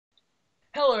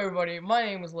Hello everybody, my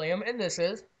name is Liam, and this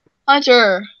is...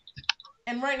 Hunter.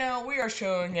 And right now, we are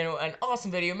showing, an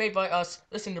awesome video made by us,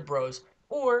 the Cinder Bros,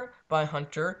 or by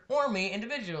Hunter, or me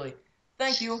individually.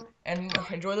 Thank you, and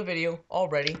enjoy the video,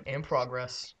 already in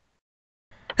progress.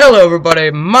 Hello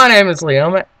everybody, my name is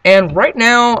Liam, and right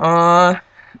now,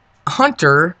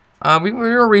 Hunter, we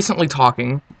were recently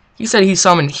talking. He said he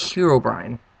summoned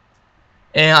Herobrine.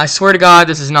 And I swear to God,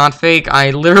 this is not fake.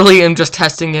 I literally am just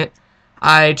testing it.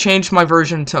 I changed my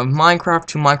version to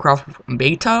Minecraft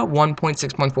Beta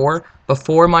 1.6.4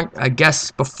 before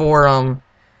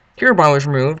Herobrine was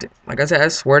removed. Like I said, I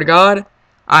swear to God,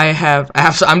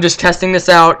 I'm just testing this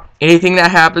out. Anything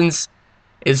that happens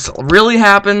really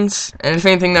happens, and if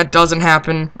anything that doesn't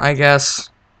happen, I guess,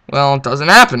 well, it doesn't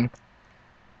happen.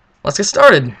 Let's get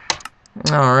started.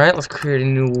 Alright, let's create a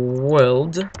new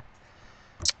world.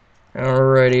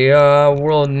 Alrighty,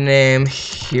 world name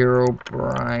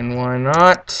Herobrine, why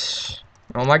not?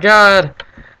 Oh my god!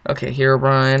 Okay,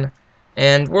 Herobrine.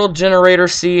 And world generator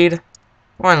seed,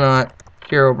 why not?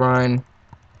 Herobrine.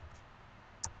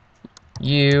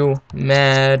 You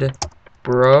mad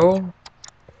bro?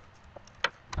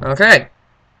 Okay,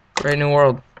 great new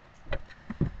world.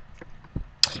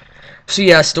 So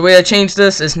yes, the way I changed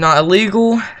this is not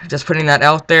illegal, just putting that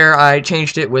out there. I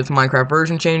changed it with Minecraft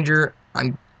version changer.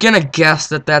 I'm gonna guess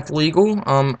that that's legal.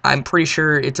 I'm pretty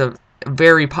sure it's a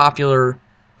very popular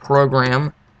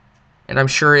program, and I'm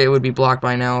sure it would be blocked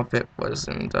by now if it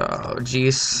wasn't. Oh,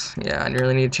 jeez. Yeah, I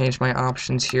really need to change my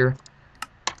options here.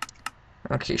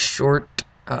 Okay, short.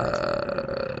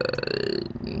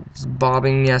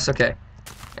 Bobbing. Yes. Okay.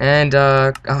 And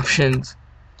options,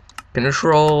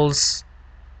 controls.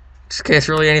 Just in case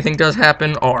really anything does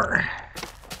happen. R.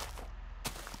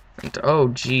 And, oh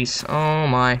jeez. Oh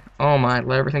my.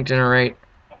 Let everything generate.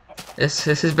 This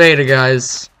is beta,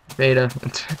 guys. Beta.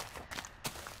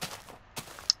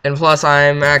 And plus,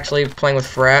 I'm actually playing with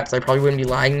frats. I probably wouldn't be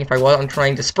lagging if I wasn't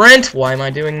trying to sprint. Why am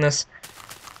I doing this?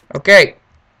 Okay.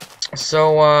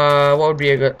 So, what would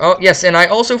be a good... Oh, yes, and I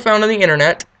also found on the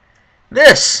internet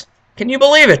this. Can you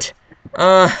believe it?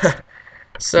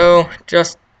 So,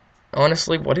 just...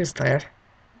 Honestly, what is that?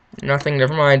 Nothing,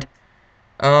 never mind.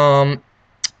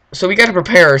 So we gotta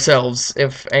prepare ourselves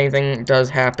if anything does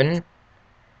happen.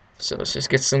 So let's just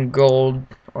get some gold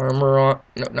armor on.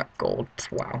 No, not gold.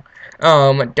 Wow.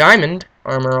 Diamond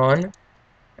armor on.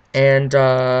 And,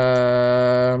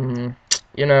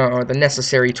 you know, the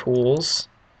necessary tools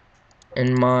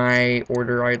in my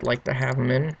order I'd like to have them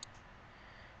in.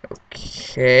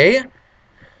 Okay.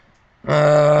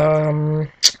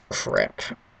 Crap.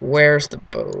 Where's the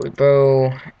bow?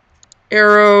 Bow.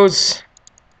 Arrows.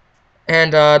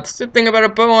 And, the thing about a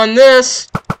bow on this.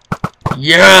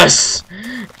 Yes!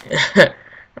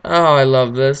 Oh, I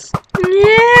love this.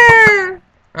 Yeah!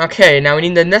 Okay, now we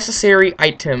need the necessary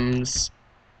items.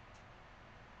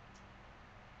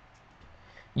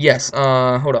 Yes,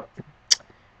 hold up.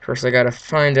 First I gotta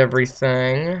find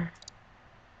everything.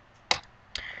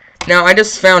 Now, I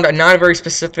just found a not a very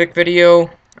specific video.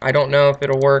 I don't know if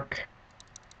it'll work.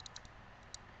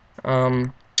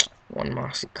 One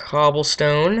mossy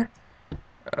cobblestone.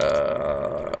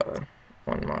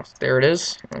 One moss. There it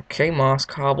is. Okay, moss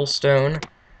cobblestone.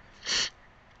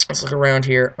 Let's look around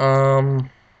here.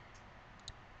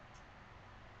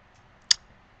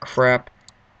 Crap.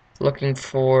 Looking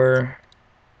for...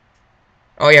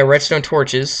 Oh yeah, redstone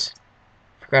torches.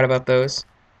 Forgot about those.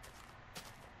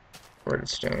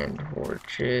 Redstone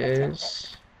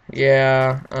torches.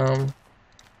 Yeah,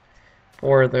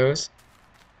 4 of those.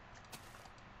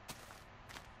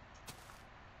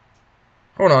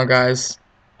 Hold on, guys.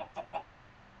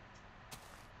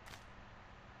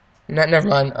 Never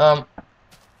mind. I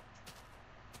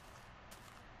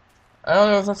don't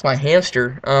know if that's my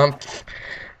hamster.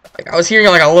 Like, I was hearing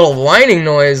like a little whining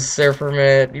noise there for a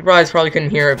minute. You guys probably couldn't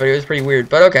hear it, but it was pretty weird.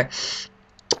 But okay,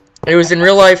 it was in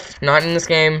real life, not in this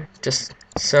game. Just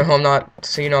so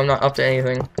you know, I'm not up to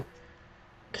anything.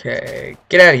 Okay,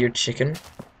 get out of here, chicken.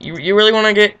 You really want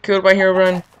to get killed by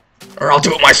Herobrine? Or I'll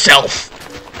do it myself.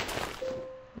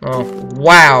 Oh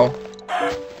wow!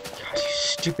 God, you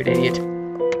stupid idiot.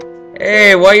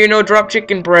 Hey, why you no drop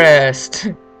chicken breast?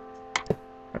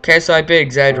 Okay, so I bit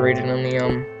exaggerated on the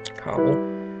cobble.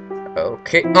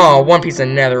 Okay. Oh, 1 piece of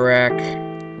netherrack.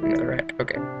 Netherrack.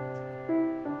 Okay.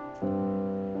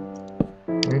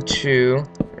 And 2,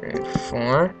 and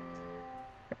 4,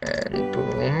 and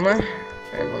boom.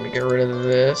 And let me get rid of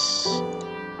this.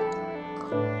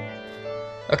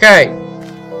 Okay.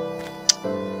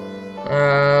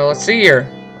 Let's see here.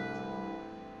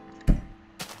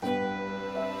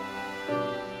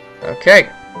 Okay.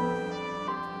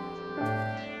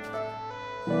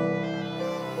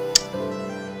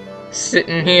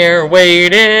 Sitting here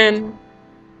waiting.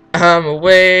 I'm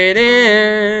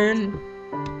waiting.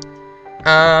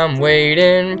 I'm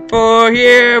waiting for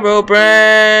Herobrine.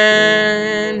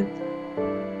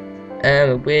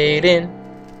 I'm waiting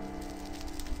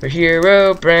for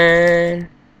Herobrine.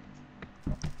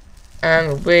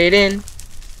 I'm waiting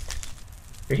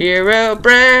for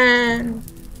Herobrine.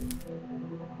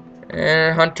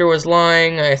 And Hunter was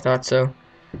lying. I thought so.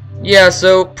 Yeah,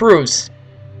 so proofs.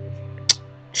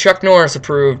 Chuck Norris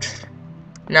approved.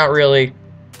 Not really.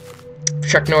 If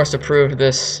Chuck Norris approved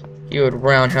this, he would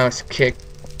roundhouse kick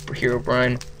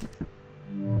Herobrine.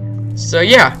 So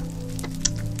yeah.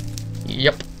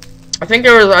 Yep. I think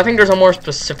there's a more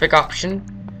specific option.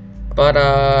 But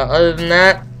other than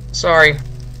that, sorry.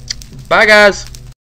 Bye guys.